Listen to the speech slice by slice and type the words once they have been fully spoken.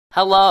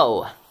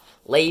Hello,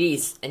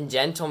 ladies and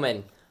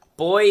gentlemen,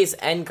 boys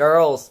and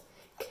girls,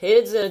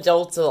 kids and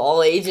adults of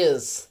all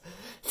ages.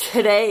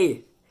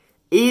 Today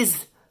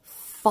is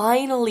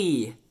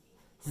finally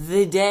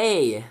the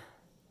day.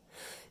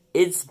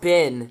 It's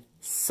been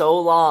so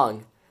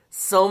long,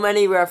 so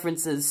many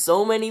references,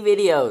 so many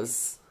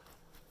videos.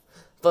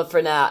 But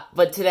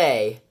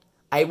today,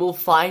 I will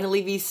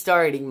finally be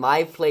starting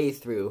my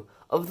playthrough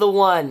of the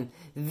one,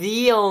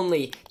 the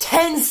only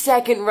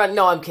 10-second run.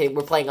 No, I'm kidding.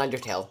 We're playing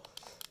Undertale.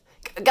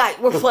 Guys,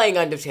 we're playing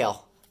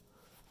Undertale.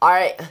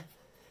 Alright.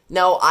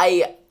 Now,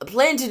 I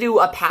plan to do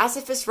a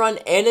pacifist run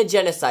and a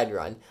genocide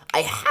run.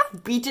 I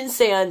have beaten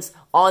Sans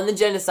on the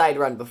genocide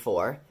run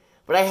before,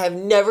 but I have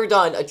never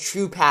done a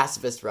true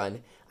pacifist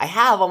run. I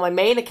have on my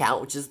main account,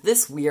 which is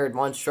this weird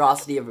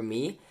monstrosity of a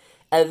me.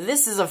 And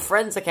this is a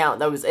friend's account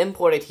that was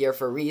imported here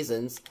for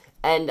reasons.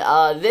 And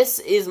this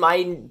is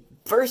my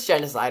first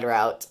genocide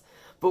route.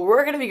 But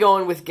we're going to be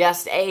going with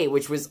guest A,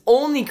 which was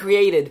only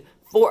created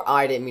for... Oh,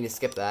 I didn't mean to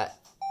skip that.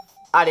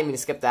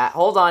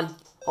 Hold on.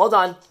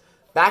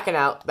 Backing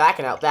out.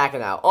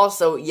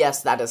 Also,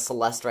 yes, that is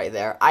Celeste right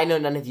there. I know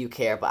none of you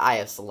care, but I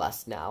have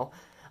Celeste now.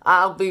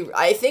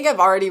 I think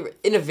I've already,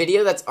 in a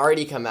video that's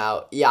already come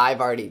out. Yeah,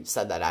 I've already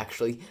said that,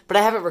 actually. But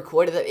I haven't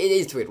recorded it. It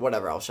is weird.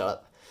 Whatever, I'll shut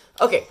up.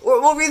 Okay,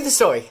 we'll read the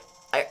story.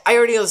 I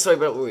already know the story,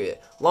 but we'll read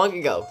it. Long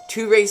ago,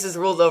 two races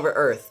ruled over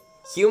Earth.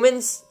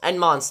 Humans and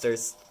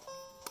monsters.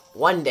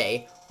 One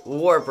day,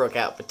 war broke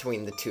out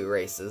between the two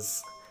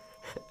races.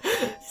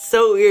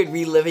 So weird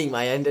reliving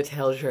my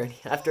Undertale journey.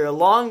 After a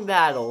long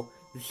battle,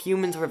 the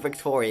humans were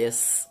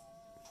victorious.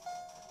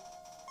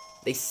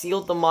 They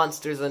sealed the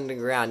monsters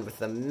underground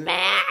with a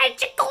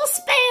magical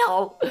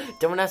spell!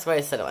 Don't ask why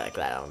I said it like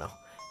that, I don't know.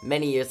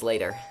 Many years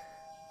later.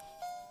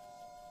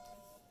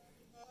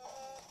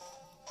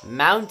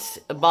 Mount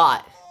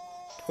Bot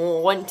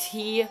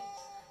 21X.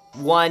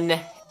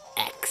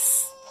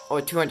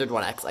 Or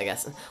 201X, I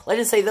guess.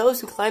 Legends say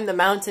those who climb the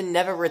mountain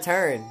never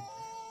return.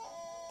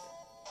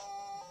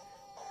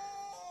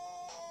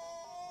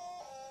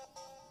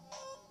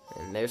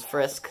 And there's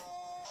Frisk.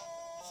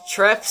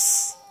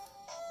 Trips.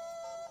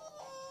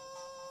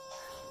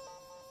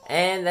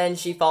 And then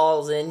she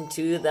falls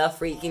into the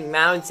freaking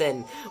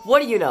mountain.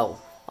 What do you know?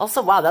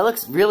 Also, wow, that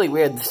looks really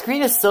weird. The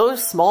screen is so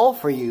small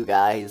for you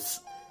guys.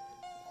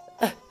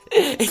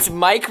 It's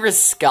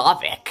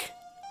microscopic.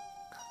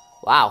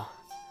 Wow.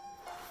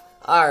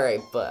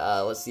 Alright,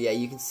 but let's see. Yeah,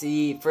 you can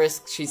see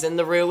Frisk. She's in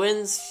the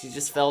ruins. She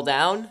just fell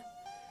down.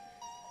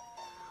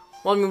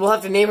 Well, I mean, we'll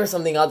have to name her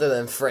something other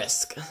than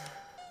Frisk.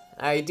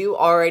 I do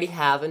already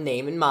have a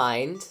name in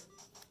mind.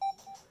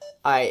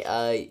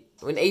 Alright,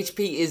 when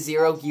HP is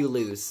 0, you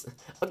lose.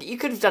 Okay, you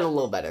could have done a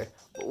little better.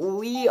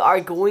 We are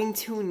going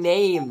to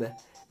name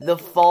the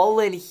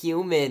fallen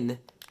human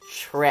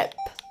Trip.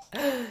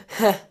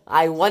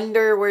 I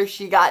wonder where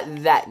she got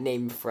that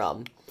name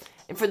from.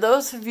 And for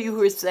those of you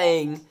who are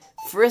saying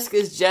Frisk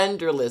is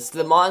genderless,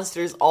 the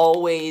monsters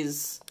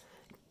always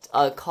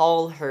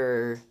call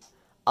her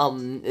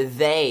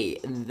they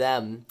and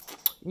them.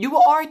 You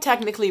are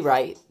technically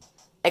right.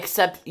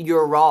 Except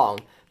you're wrong,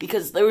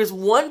 because there was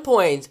one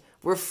point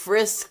where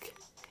Frisk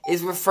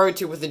is referred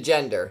to with a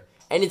gender,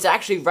 and it's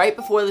actually right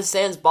before the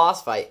Sans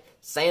boss fight.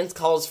 Sans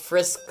calls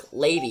Frisk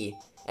lady,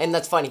 and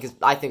that's funny, because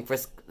I think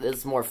Frisk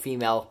is more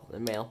female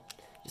than male.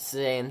 Just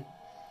saying.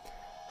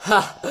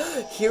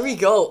 Ha! Here we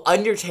go,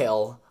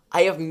 Undertale.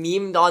 I have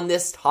memed on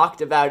this,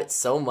 talked about it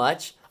so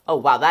much. Oh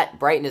wow, that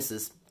brightness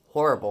is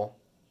horrible.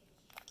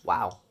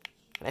 Wow.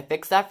 Can I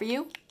fix that for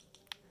you?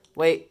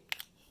 Wait,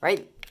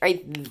 right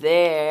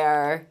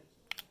there.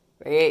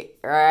 Right.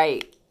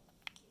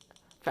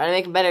 Trying to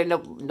make it better.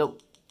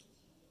 Nope.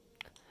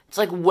 It's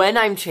like when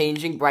I'm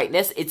changing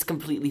brightness, it's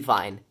completely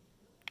fine.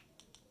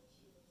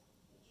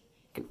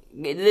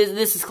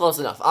 This is close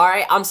enough.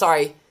 Alright, I'm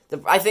sorry.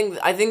 I think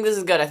this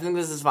is good. I think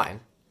this is fine.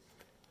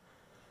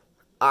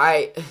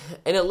 Alright,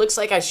 and it looks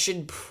like I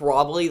should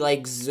probably,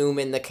 like, zoom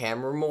in the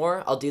camera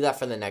more. I'll do that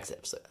for the next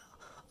episode.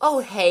 Oh,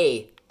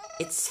 hey.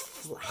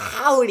 It's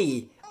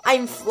howdy.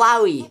 I'm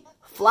Flowey.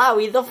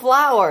 Flowey the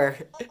flower.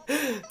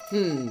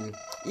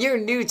 You're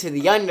new to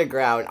the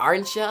underground,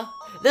 aren't ya?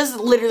 This is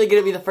literally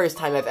gonna be the first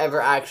time I've ever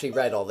actually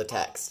read all the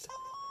text.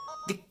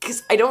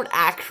 Because I don't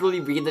actually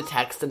read the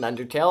text in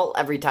Undertale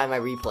every time I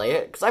replay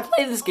it. Because I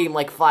played this game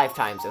like 5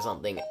 times or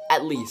something,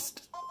 at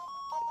least.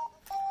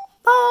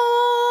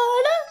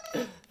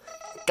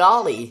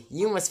 Golly,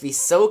 you must be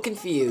so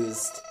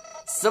confused.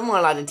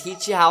 Someone ought to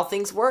teach you how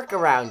things work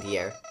around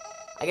here.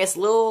 I guess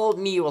little old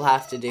me will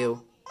have to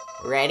do.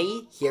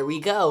 Ready? Here we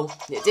go.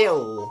 See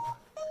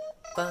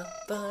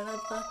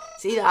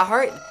that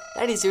heart?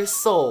 That is your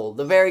soul,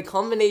 the very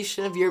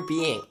culmination of your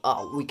being.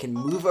 Oh, we can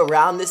move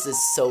around. This is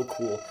so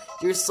cool.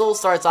 Your soul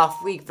starts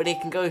off weak, but it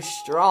can go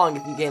strong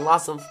if you gain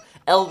lots of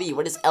LV.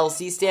 What does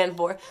LC stand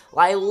for?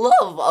 Well,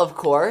 love, of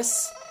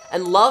course.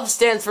 And love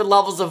stands for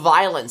levels of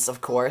violence, of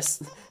course.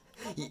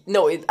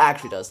 No, it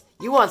actually does.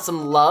 You want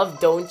some love,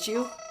 don't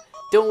you?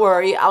 Don't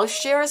worry, I'll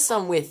share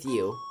some with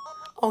you.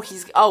 Oh,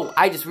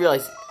 I just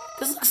realized.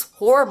 This looks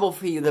horrible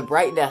for you, the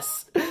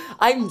brightness.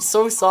 I'm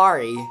so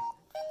sorry.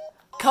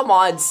 Come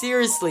on,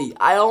 seriously.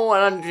 I don't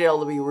want Undertale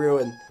to be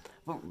ruined.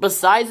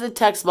 Besides the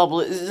text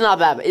bubble, it's not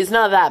that bad. It's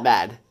not that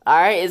bad.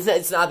 Alright?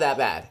 It's not that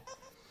bad.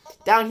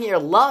 Down here,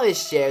 love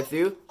is shared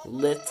through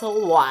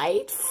little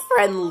white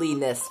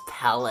friendliness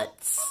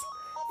pellets.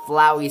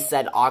 Flowey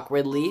said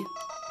awkwardly.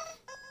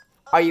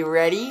 Are you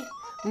ready?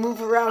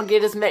 Move around,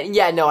 get as many.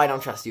 Yeah, no, I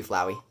don't trust you,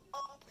 Flowey.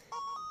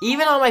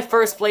 Even on my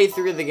first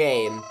playthrough of the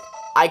game,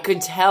 I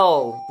could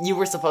tell you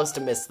were supposed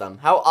to miss them.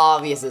 How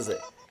obvious is it?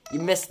 You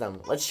missed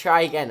them. Let's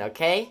try again,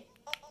 okay?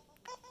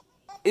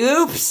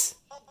 Oops!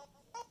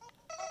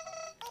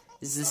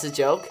 Is this a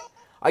joke?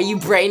 Are you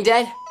brain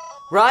dead?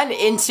 Run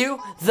into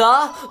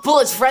the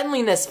bullets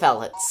friendliness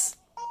pellets.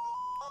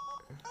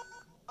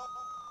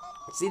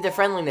 See the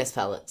friendliness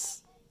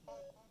pellets.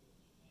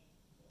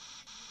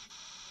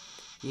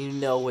 You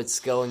know what's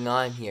going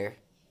on here,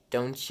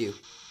 don't you?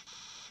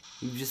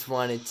 You just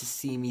wanted to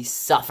see me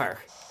suffer.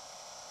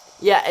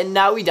 Yeah, and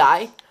now we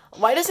die.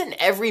 Why doesn't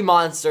every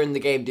monster in the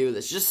game do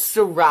this? Just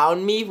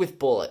surround me with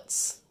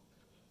bullets.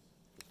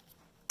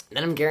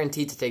 Then I'm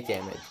guaranteed to take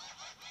damage.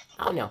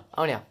 Oh no,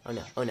 oh no, oh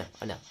no, oh no,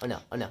 oh no, oh no,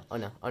 oh no, oh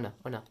no, oh no,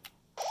 oh no.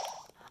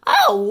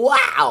 Oh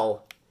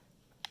wow!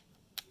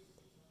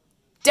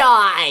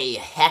 Die,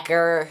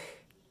 hecker!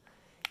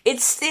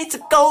 It's a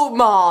goat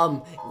mom!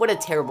 What a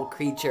terrible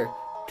creature.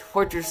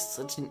 Torturing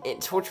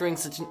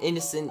such an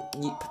innocent...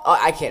 Oh,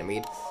 I can't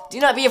read. Do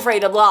not be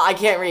afraid of law, I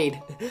can't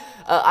read.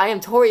 I am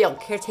Toriel,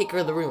 caretaker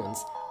of the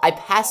ruins. I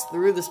pass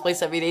through this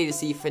place every day to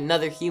see if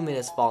another human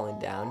has fallen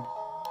down.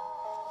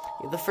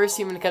 You're the first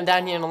human to come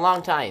down here in a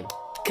long time.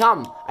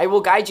 Come, I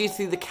will guide you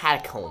through the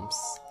catacombs.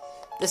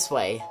 This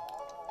way.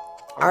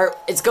 Alright,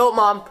 it's Goat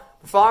Mom.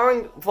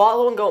 Following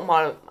Goat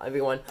Mom,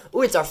 everyone.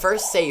 Ooh, it's our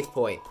first save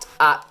point.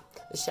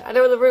 The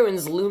shadow of the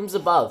ruins looms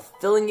above,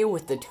 filling you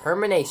with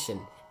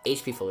determination.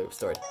 HP fully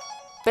restored.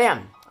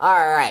 Bam!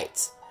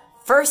 Alright.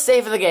 First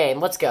save of the game,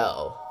 let's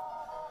go.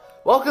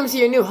 Welcome to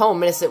your new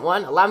home, innocent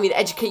one. Allow me to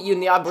educate you in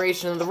the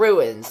operation of the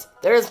ruins.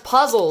 There's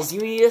puzzles,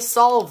 you need to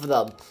solve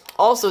them.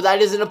 Also,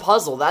 that isn't a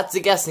puzzle, that's a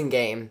guessing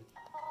game.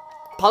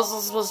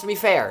 Puzzles are supposed to be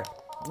fair.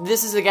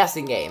 This is a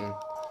guessing game.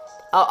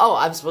 Oh,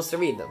 I'm supposed to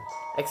read them.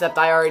 Except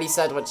I already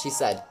said what she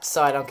said,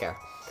 so I don't care.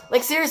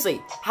 Like,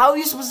 seriously, how are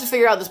you supposed to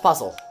figure out this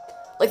puzzle?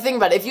 Like, think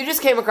about it, if you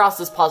just came across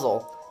this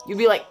puzzle, you'd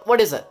be like,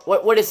 what is it?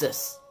 What is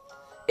this?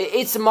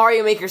 It's a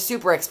Mario Maker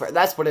Super Expert,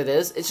 that's what it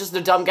is. It's just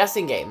a dumb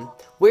guessing game.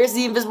 Where's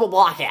the invisible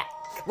block at?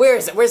 Where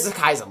is it? Where's the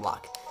Kaiser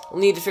block? You'll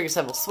need to trigger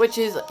several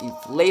switches.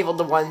 You've labeled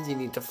the ones you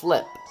need to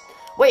flip.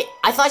 Wait,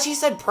 I thought she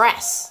said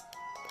press.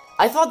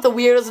 I thought the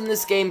weirdos in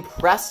this game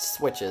pressed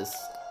switches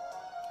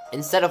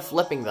instead of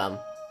flipping them.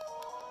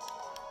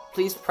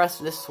 Please press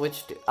this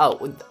switch to...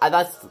 Oh,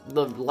 that's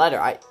the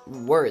letter.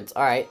 Words,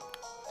 alright.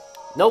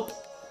 Nope.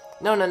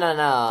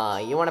 No.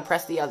 You want to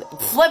press the other...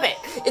 Flip it!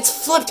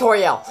 It's flip,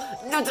 Toriel!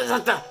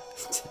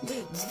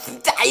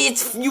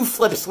 It's you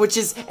flip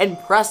switches and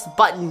press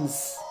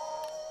buttons.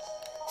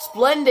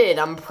 Splendid!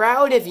 I'm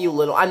proud of you,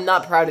 little... I'm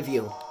not proud of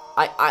you.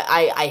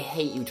 I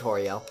hate you,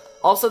 Toriel.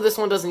 Also, this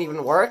one doesn't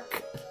even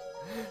work.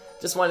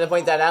 Just wanted to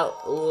point that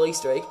out. A little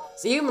Easter egg.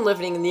 So human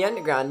living in the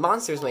underground,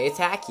 monsters may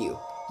attack you.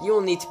 You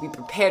will need to be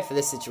prepared for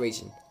this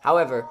situation.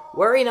 However,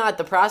 worry not,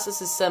 the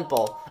process is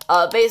simple.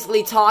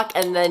 Basically talk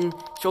and then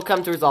she'll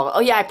come to resolve it. Oh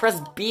yeah, I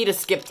pressed B to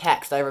skip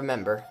text, I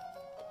remember.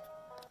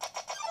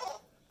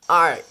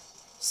 Alright,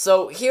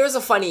 so here's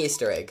a funny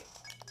Easter egg.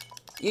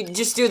 You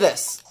just do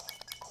this.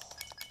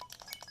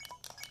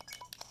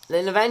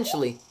 Then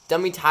eventually,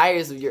 dummy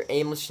tires of your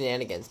aimless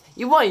shenanigans.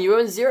 You won, you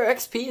earned 0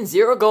 XP and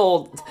 0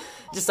 gold.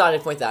 Just thought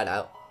I'd point that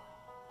out.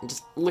 And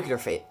just look at her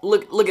face.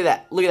 Look at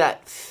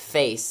that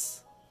face.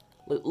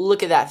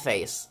 Look at that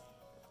face.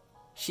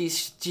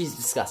 She's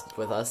disgusted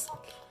with us.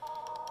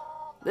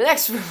 The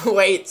next room,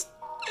 wait.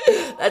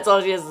 That's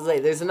all she has to say.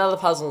 There's another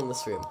puzzle in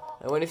this room.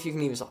 I wonder if you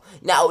can even solve.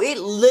 Now, it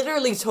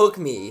literally took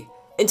me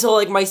until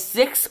like my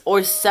 6th or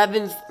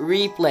 7th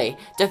replay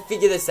to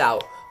figure this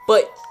out.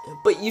 But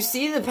you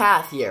see the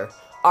path here.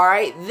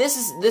 Alright, this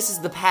is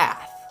the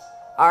path.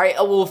 Alright,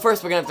 oh well,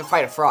 first we're gonna have to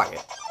fight a frog.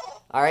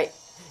 Alright.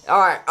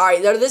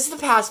 Alright, now this is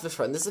the pacifist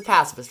run. This is the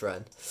pacifist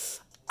run.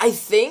 I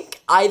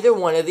think either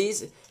one of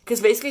these,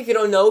 because basically if you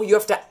don't know, you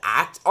have to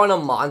act on a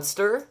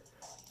monster,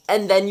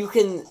 and then you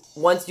can,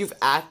 once you've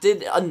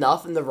acted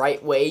enough in the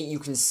right way, you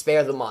can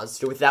spare the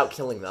monster without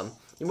killing them.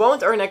 You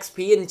won't earn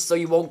XP, and so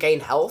you won't gain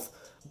health,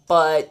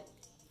 but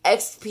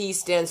XP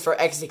stands for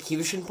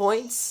execution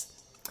points,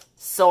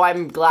 so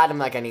I'm glad I'm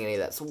not getting any of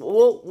that. So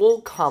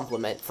we'll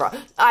compliment for...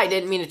 I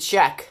didn't mean to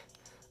check.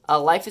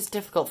 Life is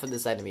difficult for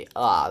this enemy.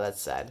 Ah,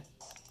 that's sad.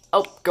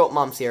 Oh, Goat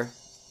Mom's here.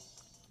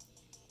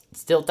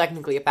 Still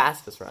technically a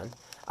pacifist run.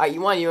 Alright,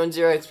 you won. You own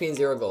 0 XP and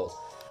 0 gold.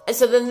 And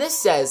so then this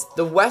says,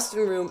 the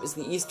western room is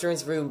the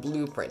eastern's room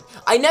blueprint.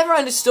 I never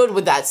understood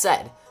what that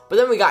said. But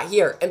then we got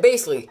here, and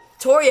basically,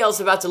 Toriel's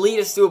about to lead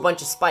us through a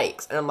bunch of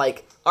spikes. And I'm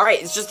like,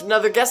 alright, it's just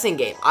another guessing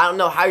game. I don't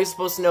know how you're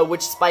supposed to know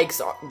which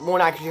spikes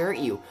won't actually hurt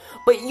you.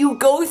 But you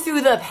go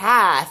through the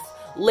path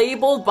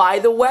labeled by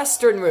the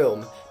western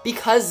room.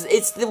 Because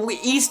it's the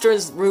Eastern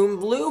Room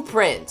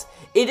blueprint.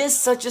 It is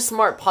such a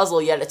smart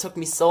puzzle, yet it took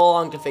me so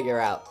long to figure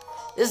out.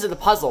 This is the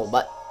puzzle,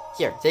 but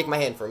here, take my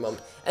hand for a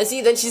moment. And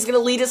see, then she's gonna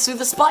lead us through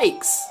the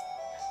spikes.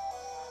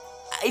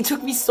 It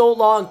took me so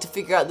long to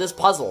figure out this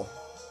puzzle.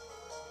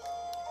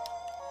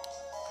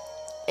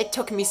 It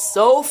took me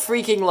so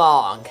freaking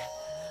long.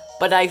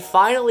 But I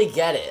finally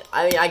get it.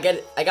 I mean, I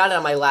got it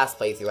on my last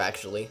playthrough,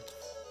 actually.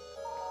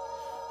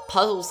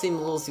 Puzzles seem a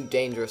little too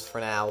dangerous for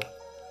now.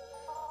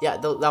 Yeah,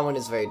 that one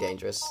is very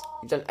dangerous.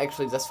 You've done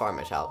actually thus far,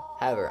 my child.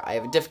 However, I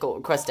have a difficult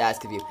request to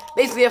ask of you.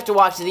 Basically, you have to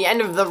walk to the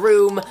end of the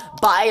room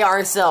by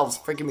ourselves.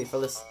 Forgive me for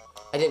this.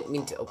 I didn't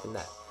mean to open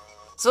that.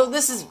 So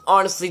this is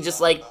honestly just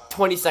like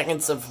 20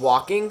 seconds of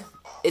walking.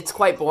 It's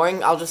quite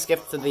boring. I'll just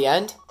skip to the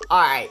end.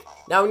 Alright,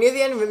 now near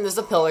the end of the room, there's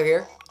a pillar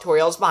here.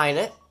 Toriel's behind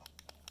it.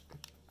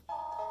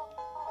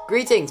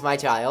 Greetings, my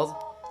child.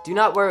 Do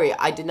not worry,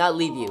 I did not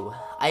leave you.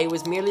 I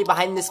was merely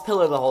behind this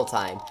pillar the whole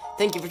time.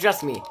 Thank you for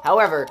trusting me.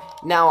 However,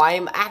 now I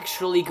am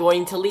actually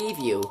going to leave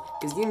you,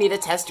 because you need to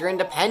test your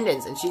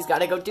independence, and she's got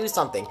to go do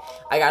something.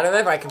 I gotta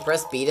remember I can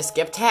press B to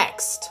skip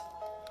text.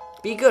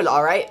 Be good,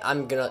 alright?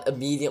 I'm gonna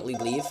immediately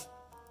leave.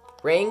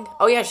 Ring?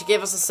 Oh yeah, she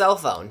gave us a cell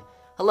phone.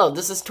 Hello,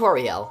 this is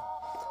Toriel.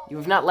 You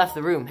have not left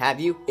the room, have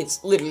you?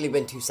 It's literally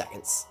been 2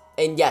 seconds.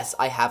 And yes,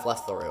 I have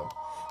left the room.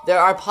 There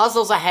are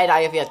puzzles ahead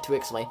I have yet to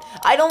explain.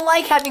 I don't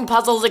like having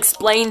puzzles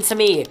explained to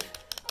me.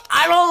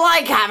 I don't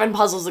like having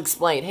puzzles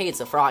explained. Hey, it's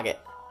a Frogget.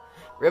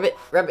 Ribbit,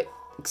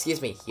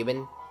 excuse me,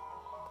 human.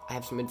 I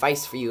have some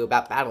advice for you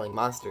about battling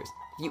monsters.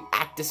 If you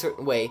act a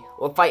certain way,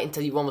 or fight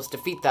until you almost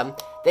defeat them,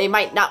 they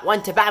might not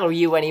want to battle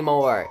you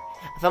anymore.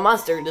 If a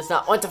monster does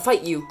not want to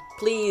fight you,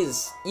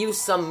 please use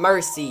some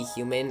mercy,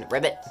 human.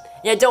 Ribbit.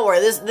 Yeah, don't worry,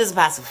 this is a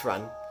passive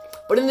run.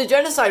 But in the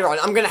genocide run,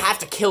 I'm gonna have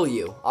to kill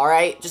you,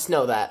 alright? Just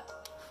know that.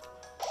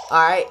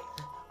 Alright.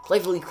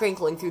 Playfully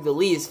crinkling through the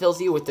leaves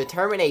fills you with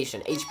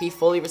determination. HP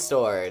fully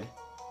restored.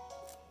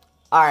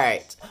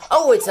 Alright.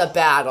 Oh, it's a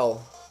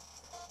battle.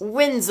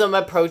 Winsome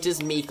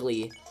approaches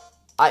meekly.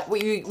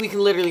 We can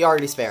literally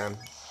already spare him.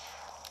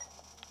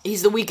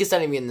 He's the weakest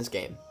enemy in this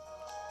game.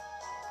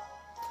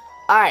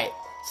 Alright.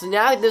 So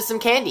now there's some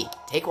candy.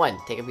 Take one.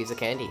 Take a piece of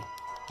candy.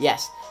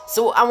 Yes.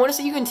 So I want to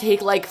say you can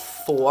take like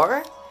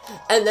 4.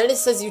 And then it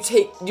says you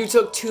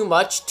took too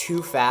much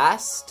too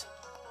fast.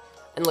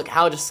 And look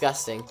how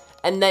disgusting.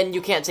 And then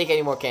you can't take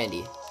any more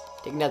candy.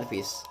 Take another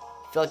piece.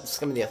 I feel like this is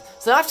gonna be the earth.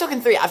 So now I've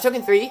taken 3.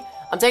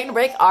 I'm taking a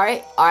break.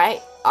 Alright.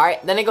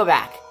 Then I go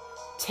back.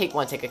 Take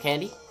one. Take a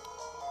candy.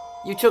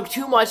 You took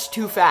too much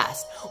too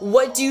fast.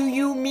 What do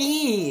you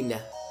mean?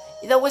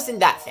 That wasn't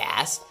that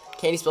fast.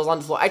 Candy spills on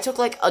the floor. I took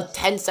like a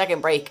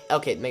 10-second break.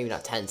 Okay, maybe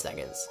not 10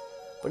 seconds.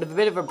 But a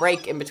bit of a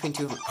break in between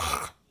two of them.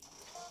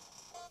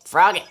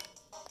 Frogget.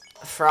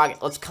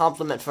 Let's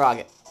compliment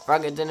Frogget.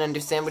 Frogget didn't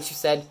understand what you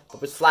said,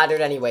 but was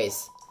flattered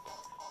anyways.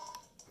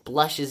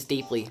 Blushes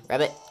deeply.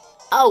 Rabbit.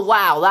 Oh,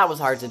 wow, that was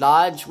hard to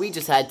dodge. We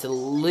just had to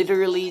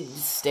literally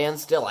stand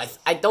still.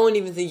 I don't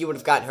even think you would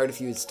have gotten hurt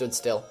if you had stood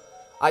still.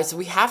 Alright, so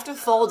we have to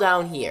fall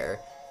down here.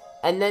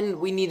 And then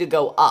we need to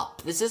go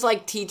up. This is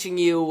like teaching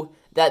you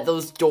that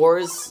those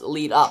doors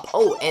lead up.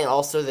 Oh, and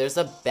also there's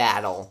a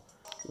battle.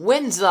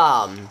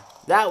 Winsome.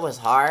 That was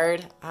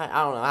hard. I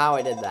don't know how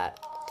I did that.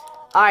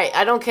 Alright,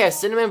 I don't care.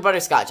 Cinnamon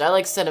butterscotch. I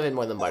like cinnamon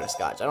more than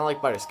butterscotch. I don't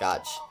like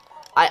butterscotch.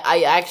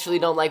 I actually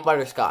don't like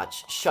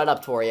butterscotch. Shut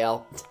up,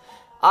 Toriel.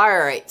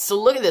 Alright,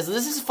 so look at this.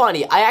 This is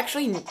funny. I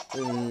actually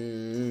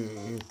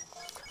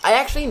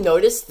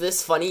noticed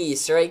this funny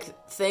Easter egg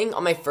thing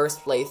on my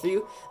first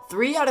playthrough.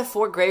 3 out of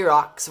 4 gray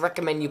rocks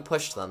recommend you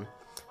push them.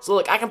 So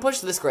look, I can push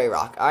this gray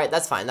rock. Alright,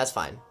 that's fine.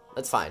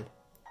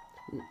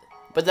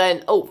 But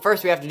then, oh,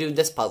 first we have to do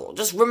this puzzle.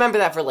 Just remember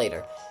that for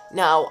later.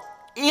 Now,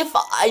 if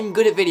I'm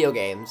good at video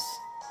games...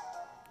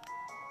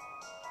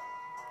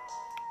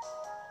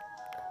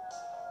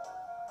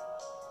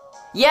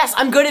 Yes,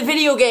 I'm good at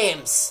video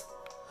games!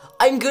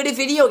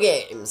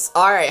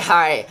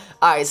 Alright,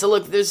 so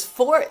look, there's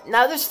 4,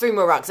 now there's 3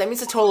 more rocks. That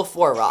means a total of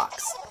 4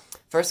 rocks.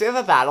 First we have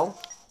a battle.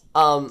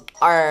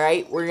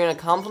 Alright, we're gonna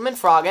compliment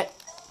Frogget.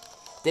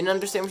 Didn't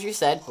understand what you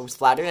said, but was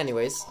flattered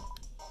anyways.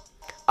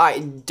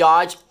 Alright,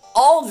 dodge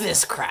all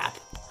this crap.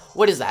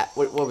 What is that?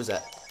 What was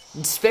that?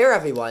 Spare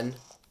everyone.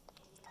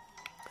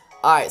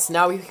 Alright, so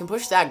now we can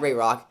push that gray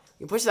rock.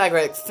 You push that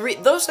gray rock.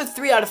 Those are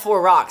 3 out of 4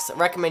 rocks. I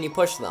recommend you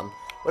push them.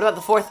 What about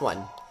the 4th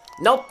one?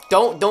 Nope,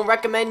 don't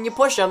recommend you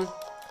push them.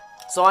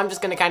 So I'm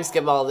just gonna kind of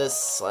skip all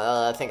this.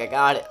 I think I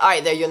got it.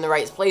 Alright, there, you're in the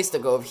right place to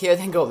go over here,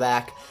 then go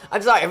back.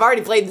 I'm sorry, I've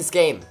already played this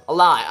game a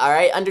lot,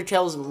 alright?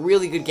 Undertale is a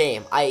really good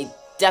game. I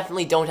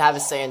definitely don't have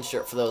a sand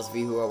shirt for those of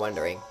you who are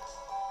wondering.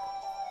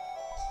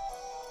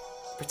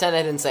 Pretend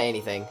I didn't say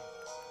anything.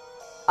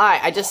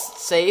 Alright, I just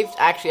saved.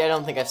 Actually, I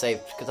don't think I've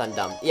saved, because I'm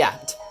dumb. Yeah,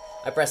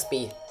 I pressed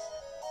B.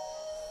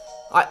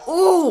 Alright,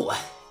 ooh!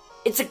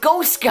 It's a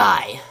ghost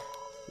guy!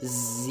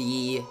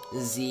 Z.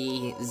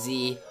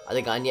 Are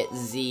they gone yet?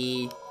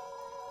 Z.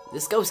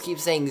 This ghost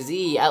keeps saying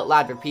Z out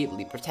loud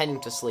repeatedly,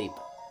 pretending to sleep.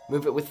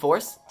 Move it with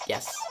force?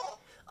 Yes.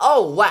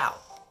 Oh, wow.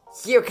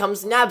 Here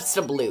comes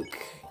Nabstablook.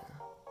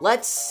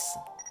 let's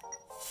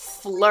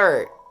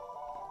flirt.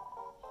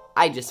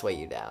 I just weigh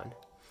you down.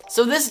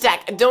 So this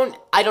attack, I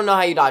don't know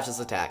how you dodge this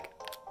attack.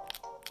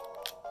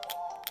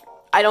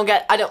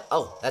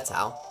 Oh, that's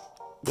how.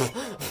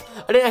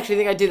 I didn't actually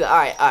think I'd do that.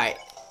 Alright.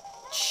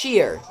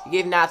 Cheer. You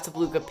gave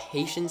Napstablook a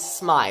patient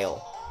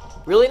smile.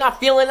 Really not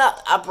feeling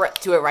up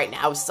to it right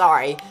now,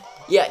 sorry.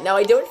 Yeah, now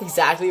I don't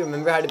exactly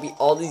remember how to beat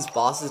all these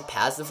bosses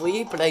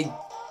passively, but I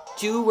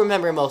do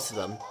remember most of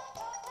them.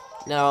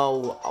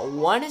 Now, I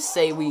want to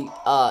say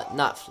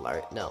not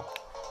flirt, no.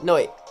 No,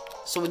 wait.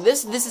 So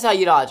this is how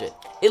you dodge it.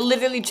 It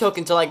literally took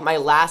until, like, my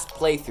last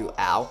playthrough,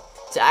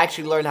 to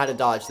actually learn how to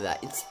dodge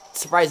that. It's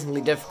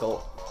surprisingly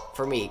difficult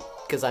for me,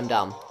 because I'm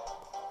dumb.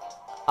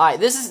 Alright,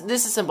 this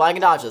is simple. I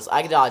can dodge this.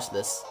 I can dodge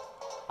this.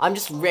 I'm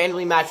just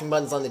randomly matching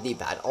buttons on the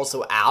D-pad.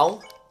 Also,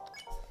 ow.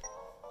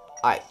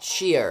 Alright,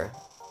 cheer.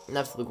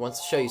 Luke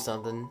wants to show you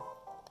something.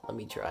 Let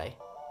me try.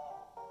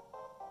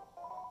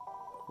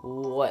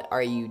 What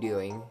are you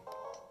doing?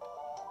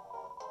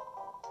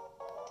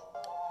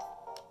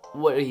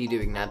 What are you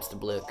doing,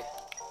 Napstablook?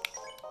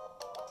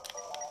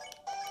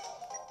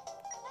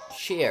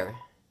 Cheer.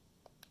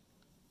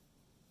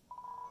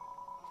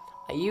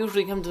 I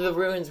usually come to the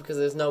ruins because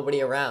there's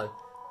nobody around.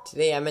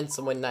 Today I meant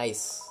someone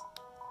nice.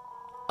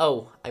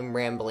 Oh, I'm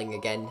rambling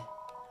again.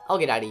 I'll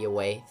get out of your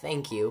way.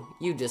 Thank you.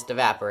 You just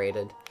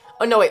evaporated.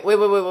 Oh, no, wait,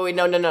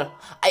 no.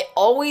 I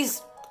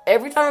always,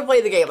 every time I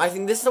play the game, I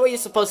think this is the way you're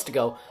supposed to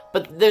go,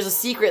 but there's a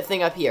secret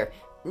thing up here.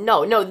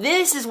 No,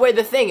 this is where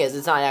the thing is.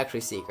 It's not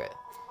actually secret.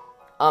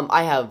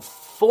 I have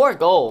 4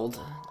 gold.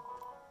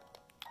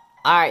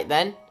 Alright,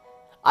 then.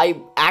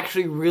 I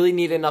actually really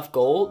need enough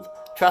gold.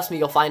 Trust me,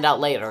 you'll find out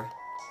later.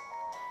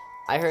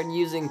 I heard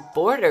using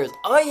borders.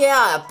 Oh,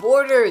 yeah,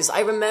 borders.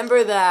 I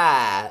remember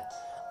that.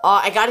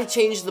 I gotta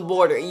change the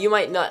border. You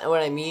might not know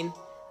what I mean.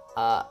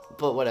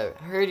 But whatever.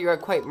 Heard you are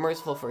quite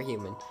merciful for a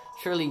human.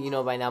 Surely you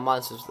know by now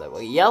monsters that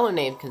way. Yellow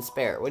name can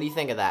spare. What do you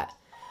think of that?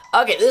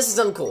 Okay, this is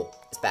uncool.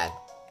 It's bad.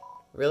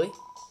 Really?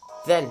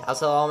 Then, I'll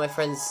tell all my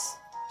friends...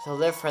 Tell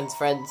their friends'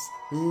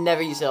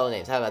 never use yellow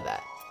names. How about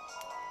that?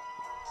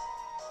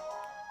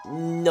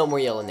 No more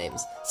yellow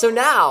names. So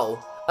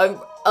now,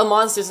 a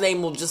monster's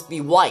name will just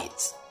be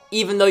white,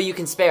 even though you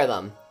can spare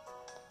them.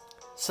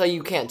 So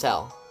you can't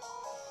tell.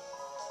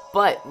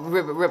 But,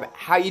 Ribbit,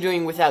 how are you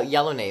doing without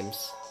yellow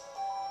names?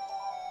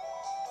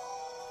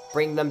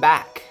 Bring them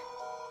back.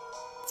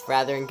 It's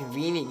rather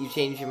inconvenient you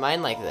change your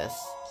mind like this.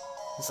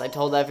 Since I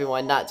told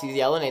everyone not to use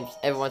yellow names,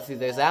 everyone threw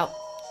theirs out.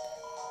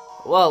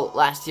 Well,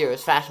 last year it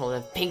was fashionable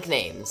to have pink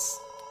names.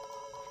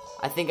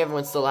 I think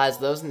everyone still has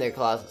those in their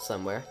closet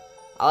somewhere.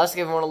 I'll ask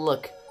everyone to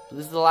look.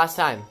 This is the last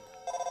time.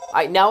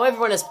 Alright, now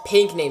everyone has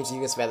pink names so you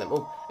can spare them.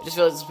 Oh, I just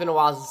realized it's been a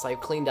while since I've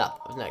cleaned up.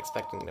 I was not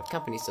expecting enough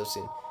company so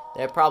soon.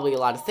 There are probably a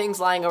lot of things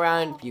lying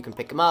around. You can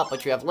pick them up,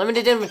 but you have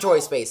limited inventory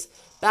space.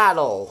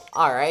 Battle.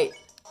 Alright.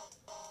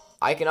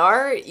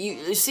 Iconar,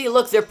 you see,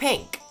 look, they're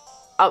pink.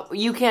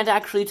 You can't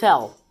actually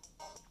tell.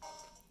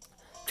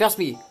 Trust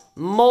me,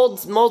 Mold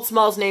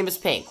Small's name is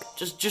pink.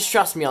 Just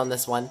trust me on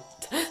this one.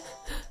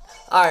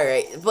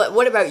 Alright, but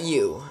what about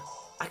you?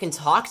 I can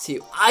talk to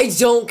you. I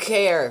don't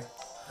care.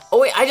 Oh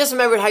wait, I just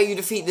remembered how you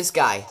defeat this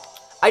guy.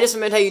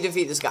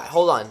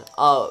 Hold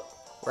on.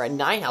 We're at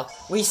 9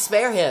 health. We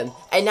spare him,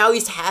 and now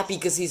he's happy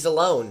because he's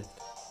alone.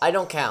 I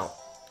don't count.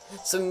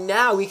 So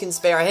now we can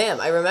spare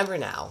him. I remember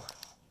now.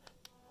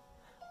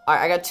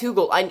 Alright, I got 2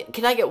 gold.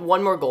 Can I get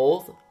 1 more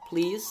gold,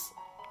 please?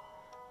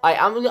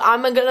 I'm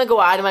gonna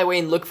go out of my way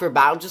and look for a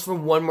battle just for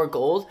 1 more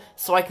gold,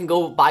 so I can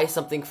go buy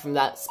something from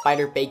that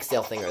spider bake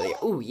sale thing earlier.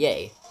 Ooh,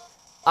 yay.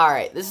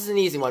 Alright, this is an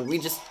easy one. We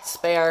just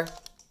spare.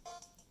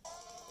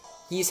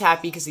 He's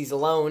happy because he's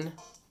alone.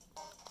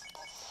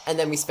 And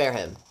then we spare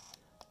him.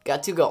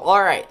 Got 2 gold.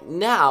 Alright,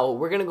 now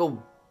we're gonna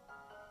go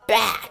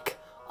back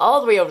all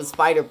the way over to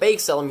spider bake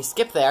sale. Let me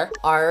skip there.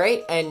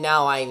 Alright, and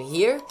now I'm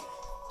here.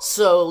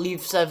 So, leave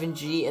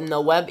 7G in the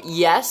web.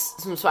 Yes,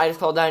 some spiders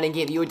called down and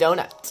gave you a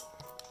donut.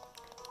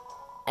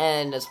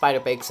 And a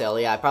spider bake sale.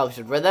 Yeah, I probably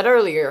should have read that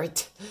earlier.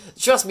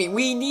 Trust me,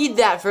 we need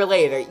that for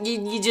later.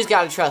 You just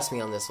gotta trust me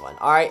on this one,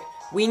 alright?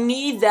 We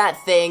need that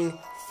thing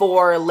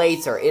for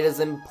later. It is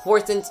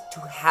important to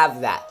have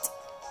that.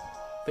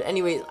 But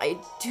anyways, I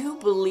do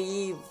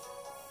believe...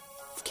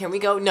 Can we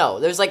go?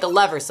 No, there's like a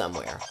lever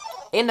somewhere.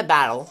 In the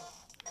battle.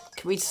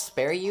 Can we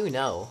spare you?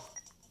 No.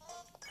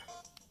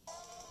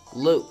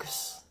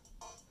 Luke's.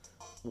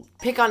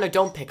 Pick on or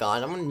don't pick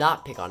on. I'm gonna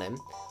not pick on him.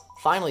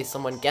 Finally,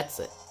 someone gets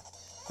it.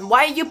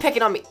 Why are you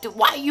picking on me? Dude,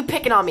 why are you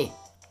picking on me?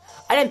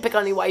 I didn't pick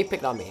on you. Why are you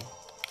picking on me?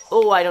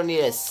 Oh, I don't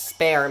need to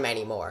spare him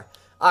anymore.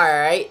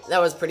 Alright, that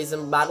was a pretty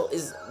simple battle.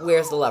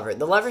 Where's the lever?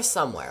 The lever's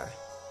somewhere.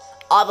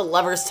 Oh, the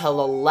lever's to the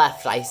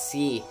left, I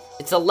see.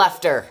 It's a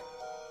lefter.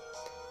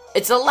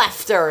 It's a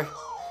lefter.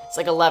 It's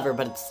like a lever,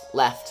 but it's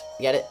left.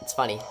 You get it? It's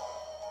funny.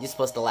 You're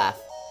supposed to laugh.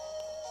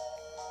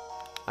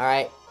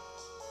 Alright.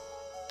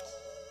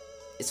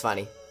 It's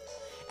funny.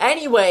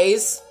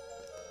 Anyways...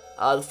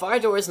 the fire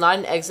door is not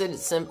an exit,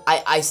 it's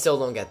I still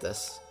don't get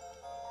this.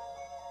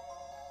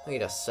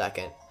 Wait a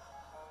second.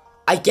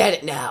 I get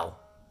it now.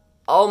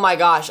 Oh my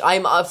gosh,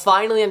 I'm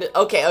finally under.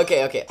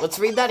 Okay. Let's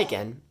read that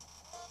again.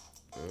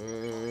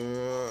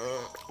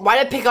 Why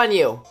did I pick on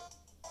you?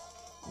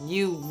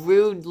 You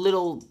rude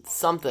little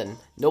something.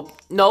 Nope.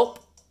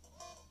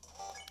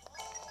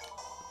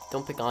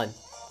 Don't pick on.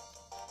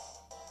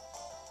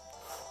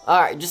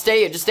 Alright, just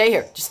stay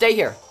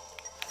here.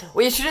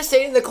 Well, you should have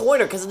stayed in the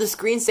corner because the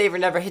screensaver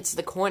never hits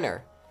the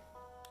corner.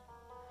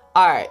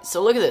 Alright,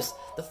 so look at this.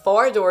 The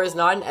far door is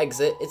not an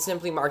exit, it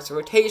simply marks a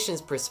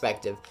rotation's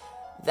perspective.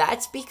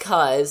 That's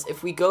because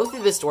if we go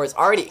through this door, it's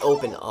already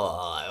open.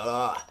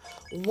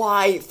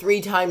 Why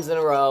 3 times in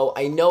a row?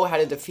 I know how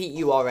to defeat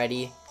you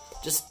already.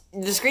 Just,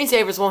 the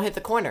screensavers won't hit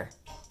the corner.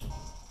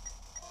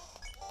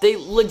 They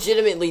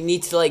legitimately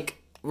need to,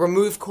 like,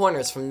 remove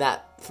corners from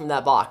that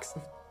box.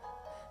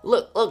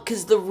 Look,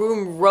 because the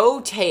room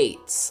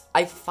rotates.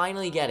 I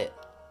finally get it.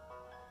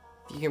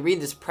 If you can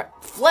read this,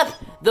 flip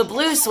the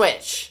blue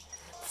switch.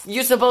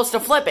 You're supposed to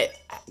flip it.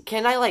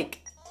 Can I,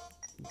 like,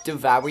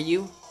 devour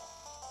you?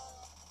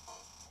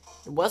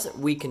 It wasn't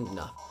weakened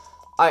enough.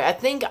 Alright, I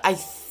think,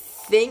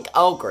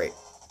 oh great.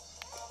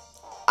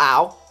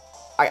 Ow.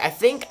 Alright, I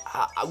think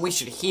we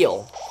should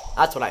heal.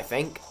 That's what I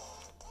think.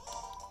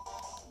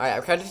 Alright,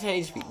 I've got to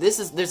 10 HP.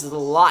 There's a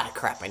lot of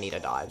crap I need to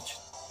dodge.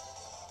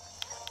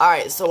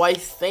 Alright, so I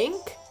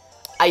think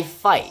I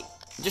fight.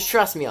 Just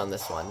trust me on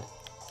this one.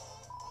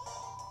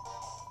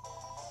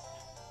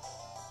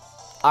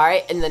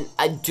 Alright, and then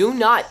I do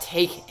not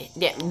take...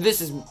 Yeah,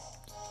 this is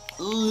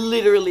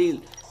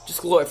literally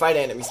just glorified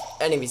enemy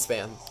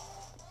spam.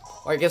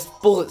 Or I guess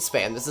bullet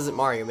spam. This isn't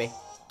Mario me.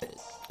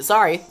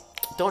 Sorry.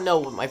 Don't know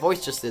what my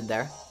voice just did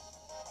there.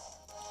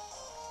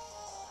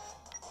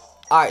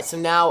 Alright, so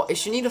now I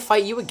should need to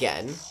fight you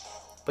again.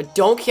 But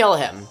don't kill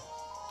him.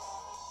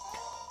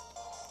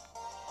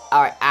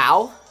 Alright,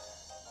 ow.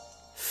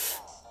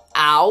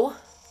 Ow.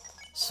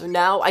 So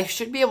now I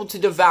should be able to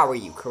devour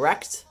you,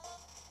 correct?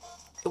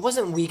 It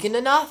wasn't weakened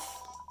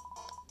enough?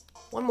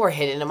 One more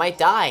hit and it might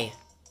die.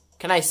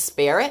 Can I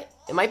spare it?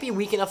 It might be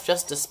weak enough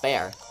just to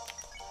spare.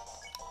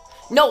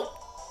 No!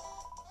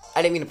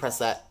 I didn't mean to press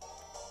that.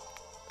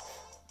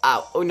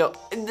 Ow. Oh no.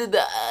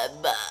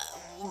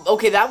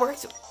 Okay, that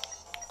worked.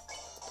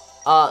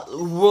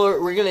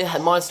 We're gonna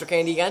have monster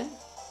candy again.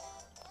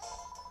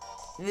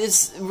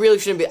 This really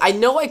shouldn't be. I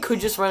know I could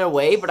just run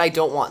away, but I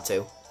don't want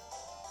to.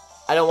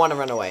 I don't want to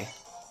run away.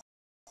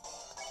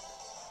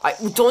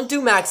 Don't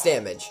do max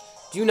damage.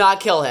 Do not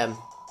kill him.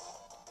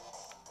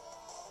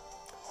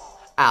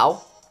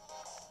 Ow.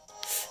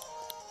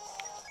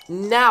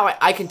 Now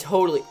I can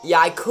totally... Yeah,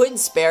 I could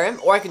spare him,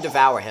 or I could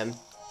devour him.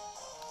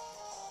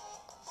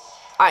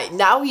 Alright,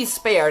 now he's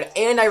spared,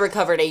 and I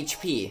recovered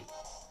HP.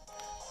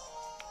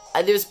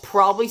 There's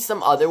probably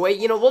some other way.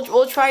 You know,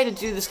 we'll try to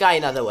do this guy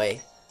another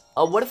way.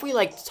 What if we,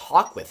 like,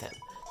 talk with him?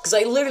 Because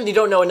I literally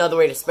don't know another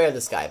way to spare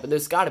this guy, but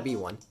there's gotta be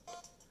one.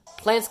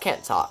 Plants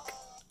can't talk.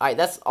 Alright,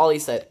 that's all he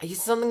said. He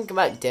said something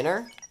about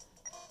dinner.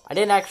 I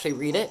didn't actually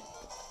read it.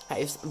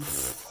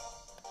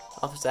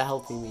 Offers a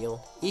healthy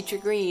meal. Eat your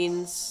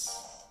greens.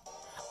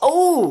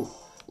 Oh!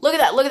 Look at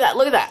that.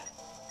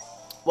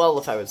 Well,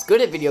 if I was good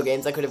at video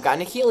games, I could have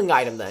gotten a healing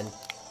item then.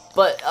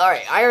 But,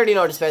 alright, I already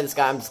know how to spare this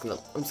guy. I'm just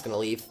gonna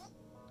leave.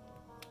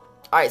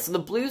 Alright, so the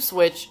blue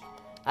switch,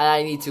 and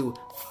I need to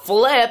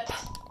flip,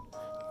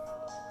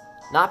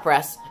 not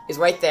press, is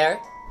right there.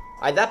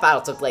 Alright, that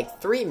battle took like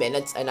 3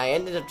 minutes, and I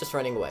ended up just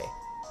running away.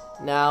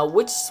 Now,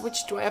 which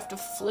switch do I have to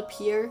flip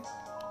here?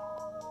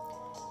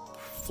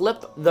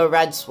 Flip the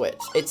red switch.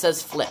 It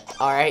says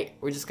flip, alright?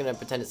 We're just gonna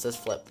pretend it says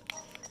flip.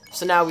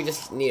 So now we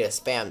just need to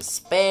spam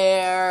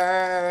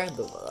spare.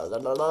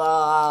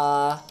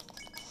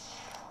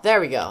 There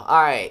we go,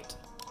 alright.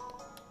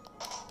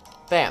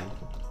 Bam.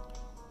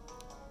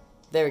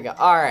 There we go,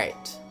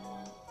 alright.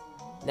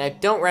 Now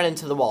don't run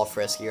into the wall,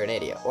 Frisk, you're an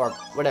idiot. Or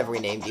whatever we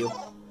named you.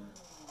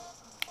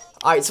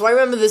 Alright, so I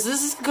remember this.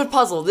 This is a good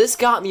puzzle. This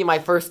got me my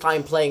first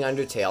time playing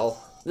Undertale.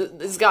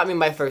 This got me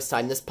my first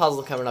time. This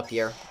puzzle coming up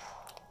here.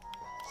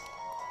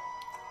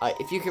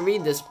 If you can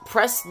read this,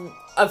 press,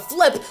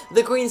 flip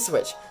the green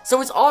switch. So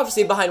it's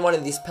obviously behind one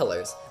of these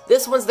pillars.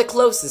 This one's the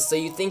closest, so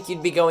you'd think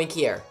you'd be going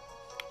here.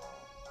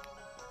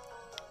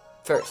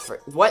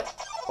 What?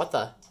 What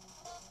the?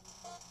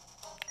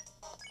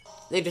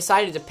 They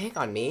decided to pick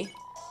on me.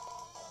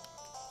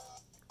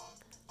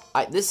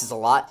 This is a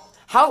lot.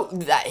 How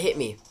that hit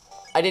me?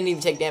 I didn't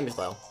even take damage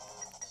though.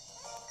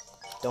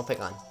 Don't pick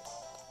on.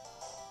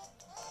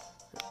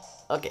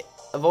 Okay.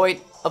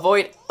 Avoid.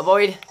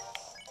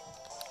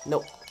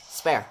 Nope.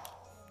 Spare.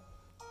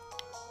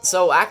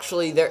 So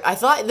actually, I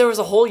thought there was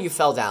a hole you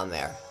fell down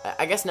there.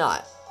 I guess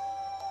not.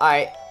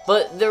 Alright.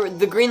 But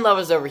the green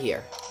lever's over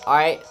here.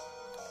 Alright.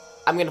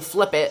 I'm gonna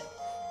flip it.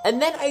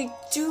 And then I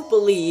do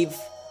believe...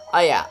 Oh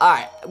yeah,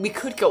 alright. We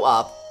could go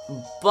up.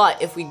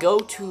 But if we go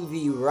to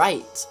the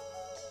right...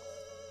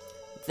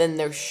 Then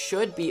there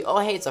should be... Oh,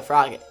 hey, it's a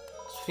frog.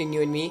 Between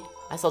you and me,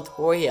 I saw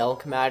Toriel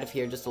come out of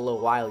here just a little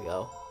while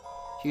ago.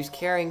 She was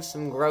carrying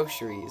some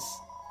groceries.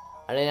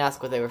 I didn't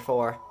ask what they were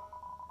for.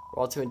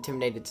 We're all too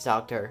intimidated to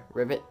talk to her.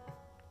 Ribbit?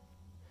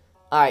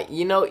 Alright,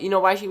 you know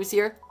why she was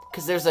here?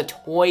 Because there's a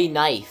toy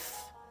knife.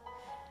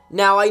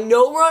 Now, I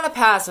know we're on a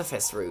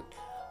pacifist route,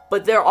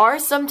 but there are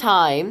some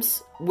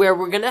times where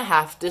we're gonna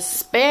have to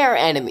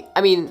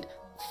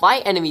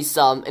fight enemies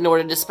some in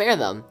order to spare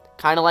them.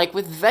 Kind of like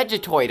with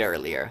Vegetoid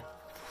earlier.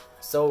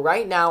 So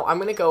right now, I'm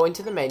gonna go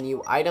into the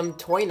menu, item,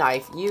 toy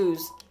knife,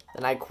 use,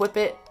 then I equip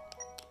it,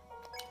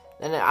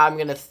 then I'm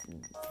gonna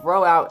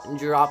throw out and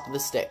drop the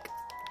stick.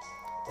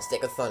 The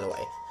stick of fun away.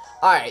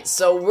 Alright,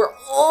 so we're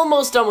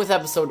almost done with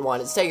episode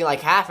 1. It's taking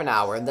like half an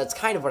hour, and that's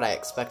kind of what I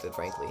expected,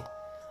 frankly.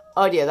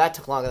 Oh dear, that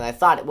took longer than I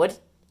thought it would.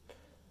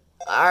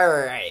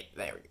 Alright,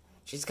 there we go.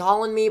 She's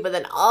calling me, but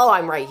then, oh,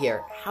 I'm right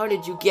here. How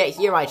did you get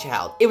here, my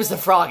child? It was the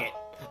Frogget.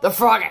 The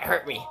Frogget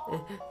hurt me.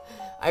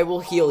 I will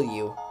heal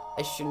you.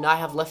 I should not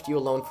have left you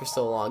alone for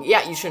so long.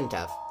 Yeah, you shouldn't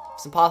have.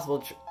 It's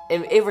impossible,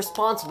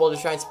 irresponsible to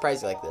try and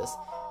surprise you like this.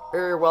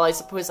 Well, I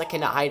suppose I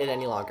cannot hide it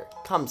any longer.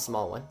 Come,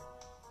 small one.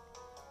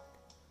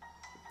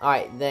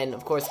 Alright, then,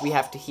 of course, we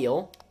have to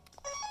heal.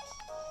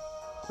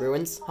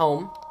 Ruins,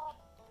 home.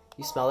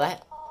 You smell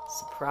that?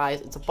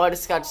 Surprise, it's a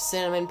butterscotch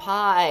cinnamon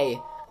pie.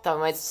 I thought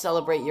we might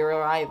celebrate your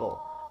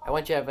arrival. I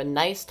want you to have a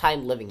nice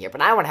time living here,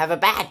 but I want to have a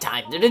bad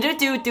time.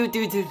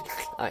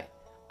 Alright,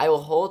 I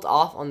will hold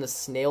off on the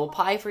snail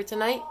pie for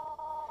tonight.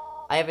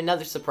 I have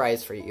another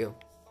surprise for you.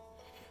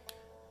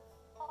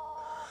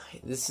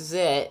 This is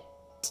it.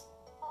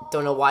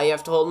 Don't know why you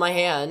have to hold my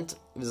hand.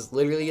 It was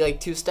literally like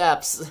 2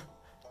 steps.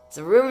 It's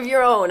a room of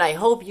your own. I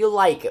hope you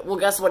like it. Well,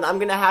 guess what? I'm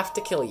gonna have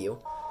to kill you.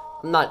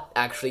 I'm not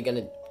actually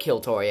gonna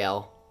kill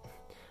Toriel.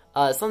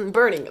 Something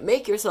burning.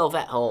 Make yourself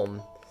at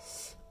home.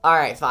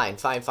 Alright, fine.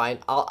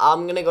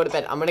 I'm gonna go to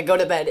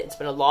bed. It's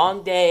been a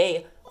long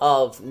day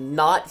of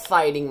not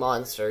fighting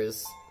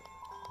monsters.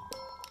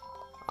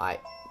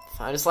 Alright.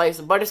 Found a slice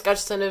of butterscotch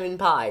cinnamon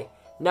pie.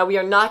 Now, we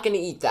are not gonna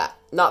eat that.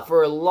 Not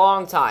for a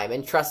long time.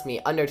 And trust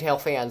me,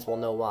 Undertale fans will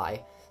know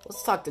why.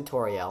 Let's talk to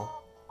Toriel.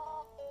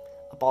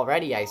 Up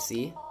already, I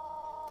see.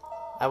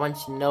 I want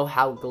you to know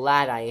how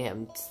glad I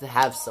am to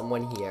have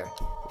someone here.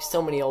 There's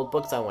so many old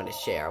books I want to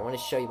share. I want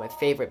to show you my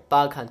favorite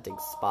bug hunting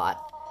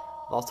spot.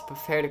 I've also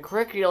prepared a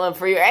curriculum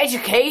for your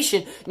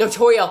education. No,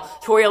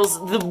 Toriel's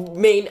the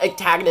main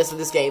antagonist of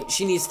this game.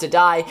 She needs to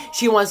die.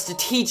 She wants to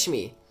teach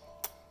me.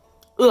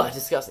 Ugh,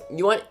 disgusting.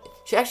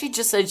 She actually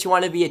just said she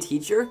wanted to be a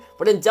teacher,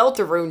 but in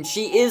Deltarune,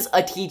 she is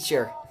a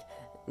teacher.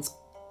 It's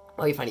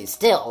really funny.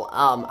 Still,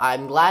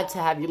 I'm glad to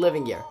have you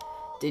living here.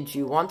 Did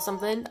you want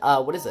something?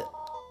 What is it?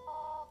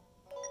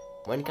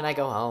 When can I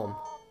go home?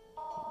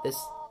 This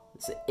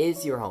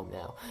is your home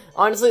now.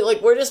 Honestly,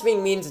 like, we're just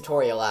being mean to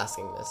Toriel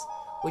asking this.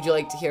 Would you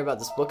like to hear about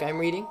this book I'm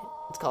reading?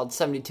 It's called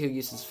 72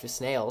 Uses for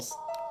Snails.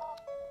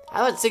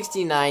 How about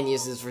 69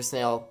 uses for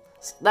snail?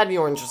 That'd be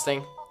more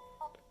interesting.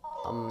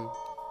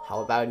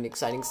 How about an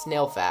exciting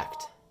snail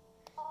fact?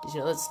 Did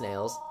you know that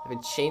snails have a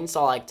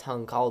chainsaw-like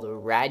tongue called a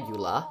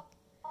radula?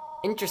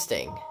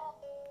 Interesting.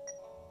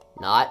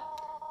 Not.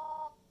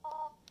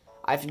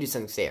 I have to do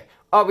something to her.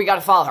 Oh, we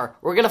gotta follow her.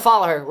 We're gonna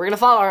follow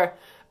her.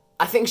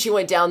 I think she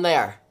went down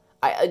there.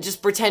 I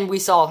just pretend we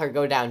saw her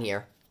go down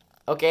here.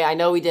 Okay, I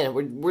know we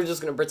didn't. We're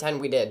just gonna pretend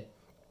we did.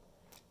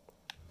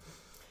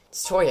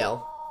 It's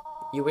Toriel.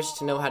 You wish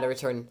to know how to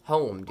return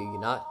home, do you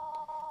not?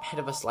 Ahead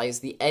of us lies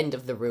the end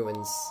of the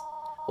ruins.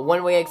 A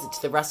one-way exit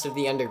to the rest of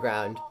the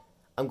underground.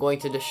 I'm going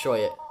to destroy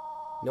it.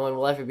 No one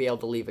will ever be able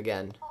to leave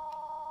again.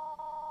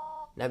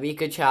 Now be a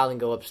good child and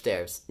go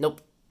upstairs.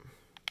 Nope.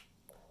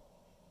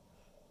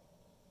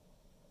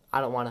 I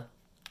don't wanna.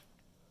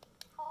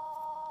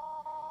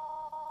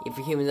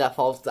 Every human that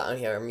falls down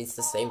here meets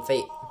the same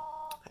fate.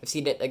 I've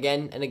seen it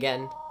again and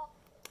again.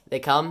 They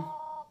come,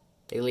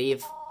 they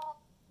leave,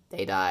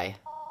 they die.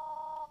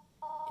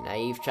 You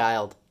naive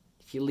child.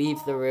 If you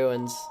leave the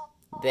ruins,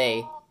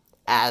 they,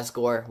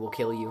 Asgore, will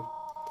kill you.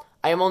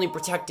 I am only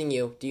protecting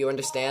you. Do you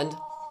understand?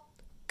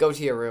 Go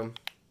to your room.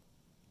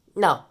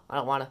 No, I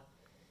don't wanna.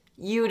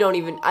 I don't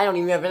even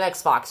have an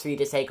Xbox for you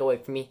to take away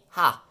from me.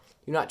 Ha!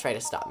 Do not try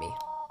to stop me.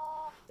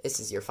 This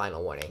is your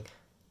final warning.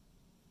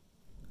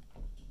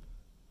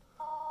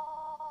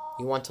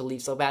 You want to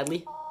leave so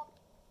badly?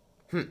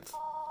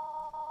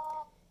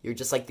 You're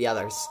just like the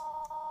others.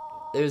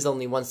 There's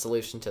only one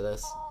solution to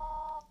this.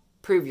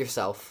 Prove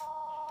yourself.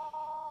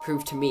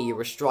 Prove to me you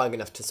were strong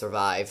enough to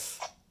survive.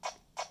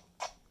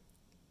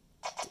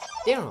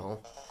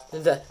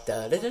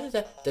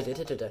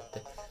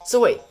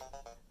 So wait,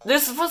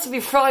 there's supposed to be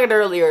Frogget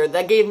earlier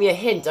that gave me a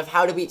hint of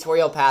how to beat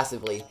Toriel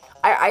passively.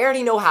 I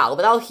already know how,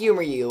 but I'll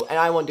humor you, and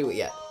I won't do it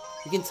yet.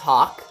 You can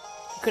talk.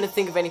 You couldn't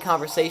think of any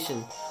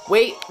conversation.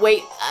 Wait,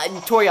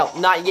 Toriel,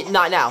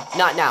 not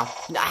now.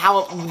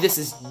 How, this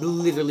is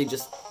literally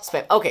just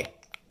spam. Okay.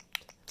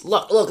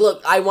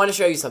 Look, I want to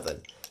show you something.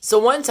 So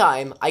one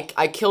time,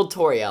 I killed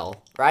Toriel,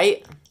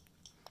 right?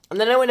 And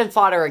then I went and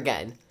fought her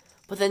again.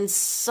 But then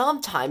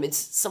sometime,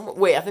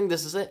 wait, I think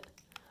this is it.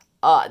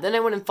 Then I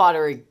went and fought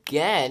her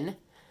again.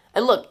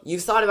 And look, you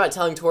thought about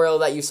telling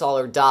Toriel that you saw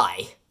her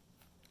die.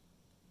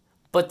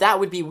 But that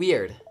would be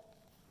weird.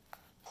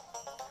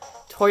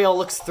 Toriel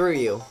looks through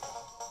you.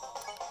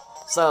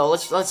 So,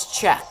 let's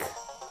check.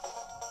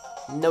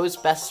 knows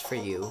best for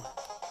you.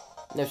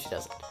 No, she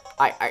doesn't.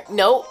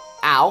 No!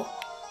 Ow.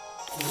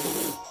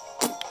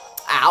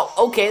 Ow.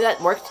 Okay,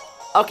 that worked.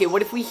 Okay,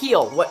 what if we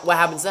heal? What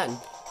happens then?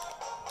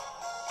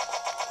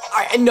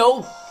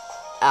 No!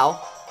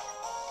 Ow.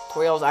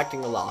 Toriel's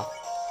acting a lot.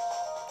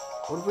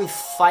 What if we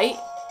fight?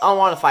 I don't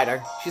want to fight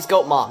her. She's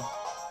Goat Mom.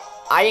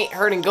 I ain't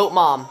hurting Goat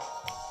Mom.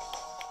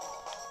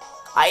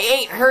 I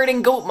ain't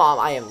hurting Goat Mom.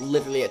 I am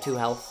literally at 2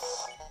 health.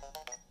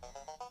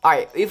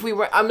 Alright, if we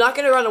were... I'm not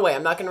gonna run away.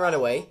 I'm not gonna run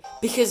away.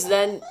 Because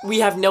then we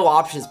have no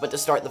options but to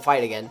start the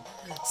fight again.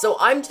 So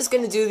I'm just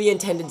gonna do the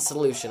intended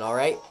solution,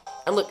 alright?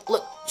 And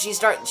look, she's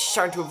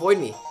starting to avoid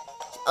me.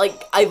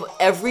 Like,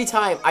 every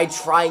time I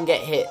try and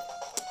get hit.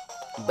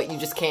 But you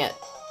just can't.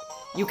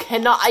 You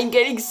cannot. I'm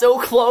getting so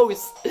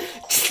close.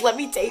 Just let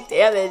me take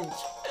damage.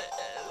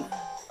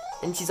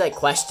 And she's like,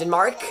 question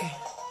mark?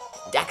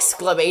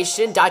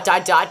 Exclamation, ...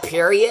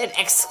 period,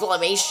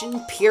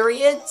 exclamation,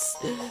 periods?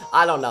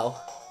 I don't know.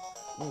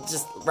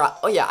 Just,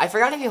 oh yeah, I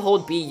forgot if you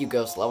hold B, you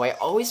go slow. I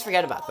always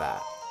forget about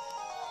that.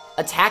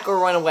 Attack or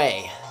run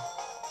away.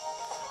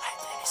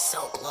 That is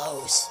so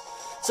close.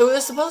 So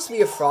there's supposed to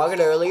be a frog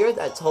earlier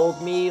that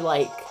told me,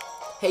 like,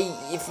 hey,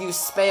 if you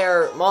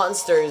spare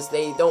monsters,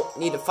 they don't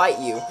need to fight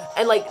you.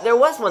 And, like, there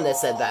was one that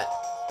said that.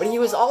 But he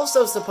was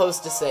also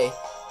supposed to say,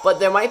 but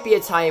there might be a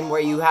time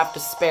where you have to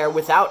spare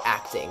without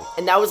acting.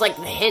 And that was, like,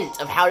 the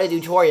hint of how to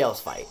do Toriel's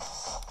fight.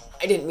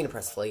 I didn't mean to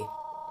press flee.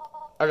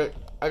 I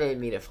didn't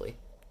mean to flee.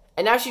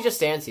 And now she just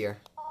stands here.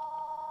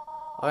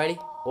 Alrighty?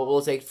 What will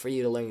it take for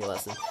you to learn your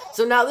lesson?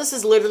 So now this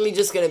is literally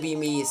just gonna be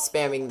me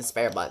spamming the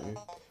spare button.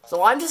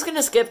 So I'm just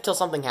gonna skip till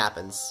something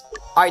happens.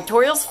 Alright,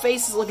 Toriel's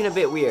face is looking a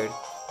bit weird.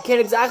 You can't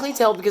exactly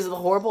tell because of the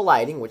horrible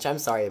lighting, which I'm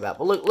sorry about.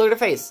 But look at her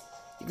face.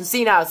 You can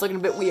see now it's looking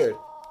a bit weird.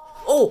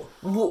 Oh!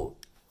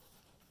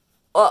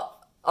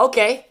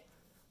 Okay.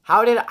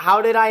 How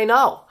did I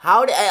know?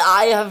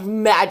 I have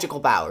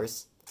magical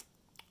powers?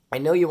 I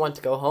know you want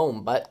to go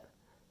home, but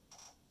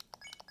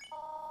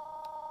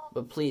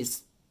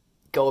please,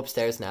 go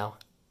upstairs now.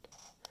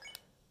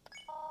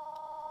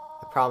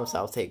 I promise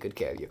I'll take good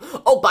care of you.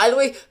 Oh, by the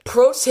way,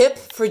 pro tip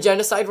for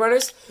genocide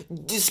runners,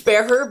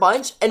 spare her a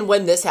bunch, and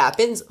when this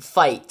happens,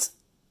 fight.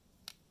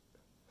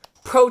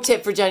 Pro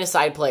tip for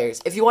genocide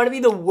players, if you want to be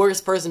the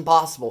worst person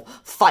possible,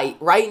 fight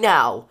right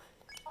now.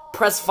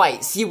 Press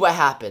fight, see what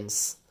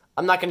happens.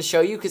 I'm not going to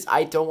show you because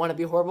I don't want to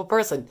be a horrible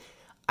person.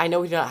 I know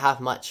we do not have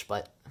much,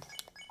 but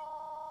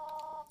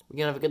we're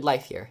going to have a good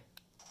life here.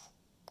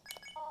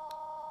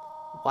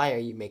 Why are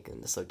you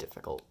making this so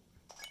difficult?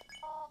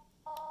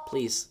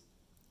 Please,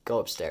 go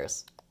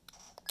upstairs.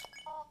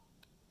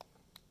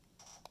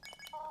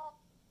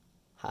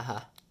 Haha.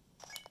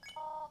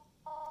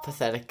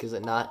 Pathetic, is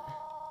it not?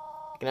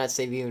 I cannot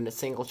save even a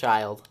single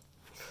child.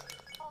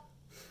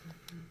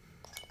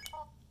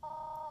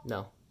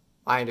 No,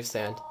 I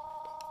understand.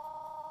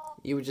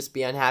 You would just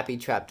be unhappy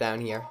trapped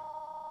down here.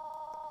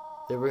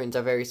 The ruins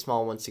are very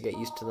small once you get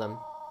used to them.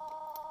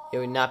 It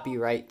would not be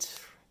right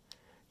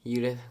for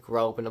you to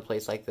grow up in a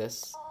place like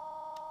this.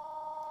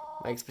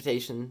 My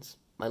expectations,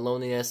 my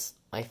loneliness,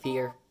 my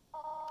fear.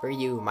 For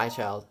you, my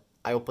child,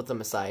 I will put them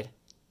aside.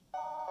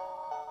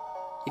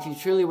 If you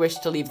truly wish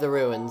to leave the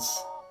ruins,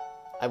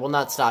 I will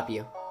not stop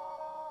you.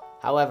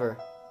 However,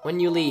 when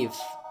you leave,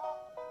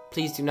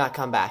 please do not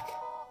come back.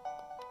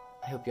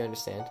 I hope you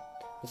understand.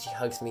 And she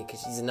hugs me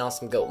because she's an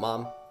awesome goat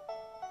mom.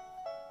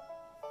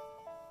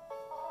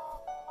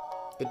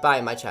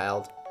 Goodbye, my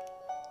child.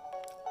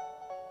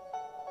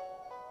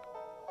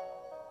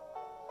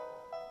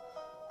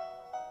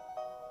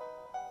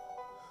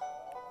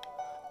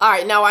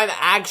 Alright, now I'm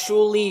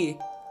actually,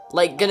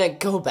 like, gonna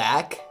go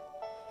back.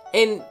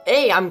 And,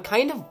 hey, I'm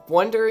kind of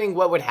wondering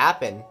what would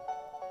happen.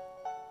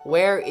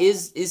 Where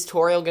is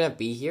Toriel gonna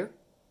be here?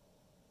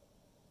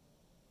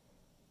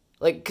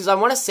 Like, because I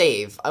want to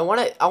save. I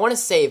want to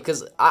save,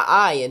 because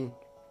I and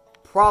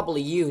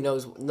probably you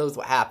knows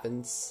what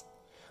happens.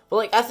 But,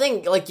 like, I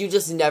think, like, you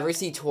just never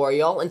see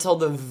Toriel until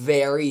the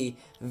very,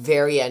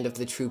 very end of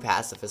the true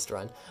pacifist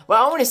run. But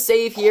I want to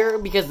save here,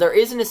 because there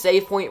isn't a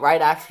save point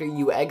right after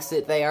you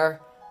exit there.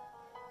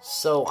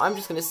 So, I'm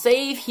just going to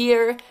save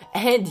here,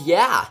 and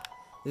yeah,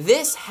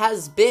 this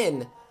has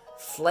been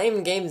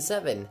Flame Game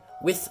 7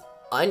 with,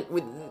 I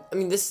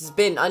mean, this has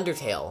been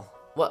Undertale.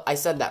 What? I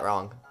said that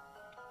wrong.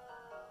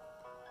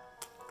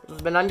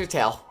 It's been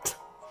Undertale.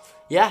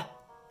 Yeah.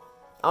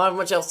 I don't have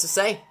much else to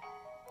say.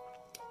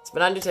 It's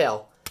been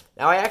Undertale.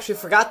 Now, I actually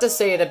forgot to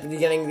say it at the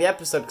beginning of the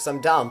episode because I'm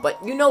dumb, but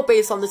you know,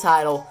 based on the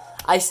title,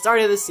 I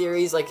started the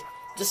series, like,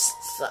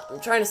 I'm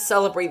trying to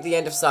celebrate the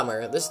end of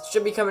summer. This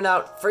should be coming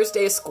out first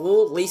day of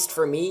school, at least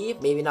for me.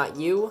 Maybe not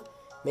you.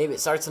 Maybe it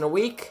starts in a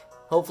week.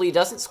 Hopefully it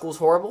doesn't. School's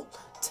horrible.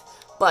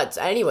 But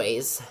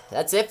anyways,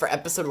 that's it for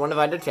episode 1 of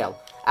Undertale.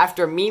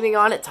 After memeing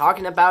on it,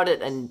 talking about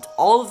it, and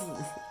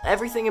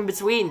everything in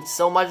between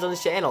so much on the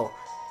channel,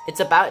 it's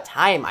about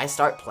time I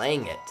start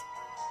playing it.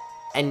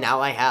 And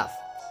now I have.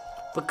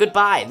 But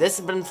goodbye. This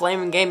has been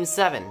Flaming Game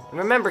 7. And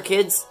remember,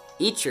 kids,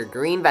 eat your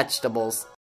green vegetables.